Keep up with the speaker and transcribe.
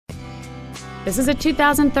This is a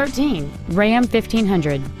 2013 Ram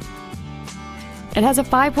 1500. It has a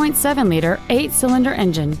 5.7-liter 8-cylinder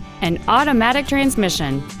engine, an automatic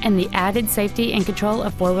transmission, and the added safety and control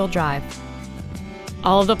of 4-wheel drive.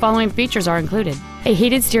 All of the following features are included: a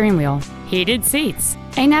heated steering wheel, heated seats,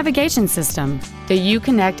 a navigation system, the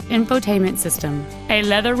Uconnect infotainment system, a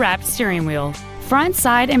leather-wrapped steering wheel, front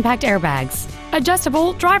side impact airbags,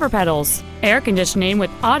 adjustable driver pedals, air conditioning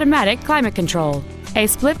with automatic climate control, a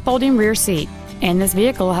split folding rear seat, and this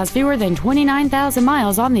vehicle has fewer than 29,000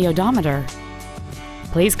 miles on the odometer.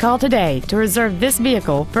 Please call today to reserve this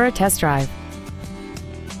vehicle for a test drive.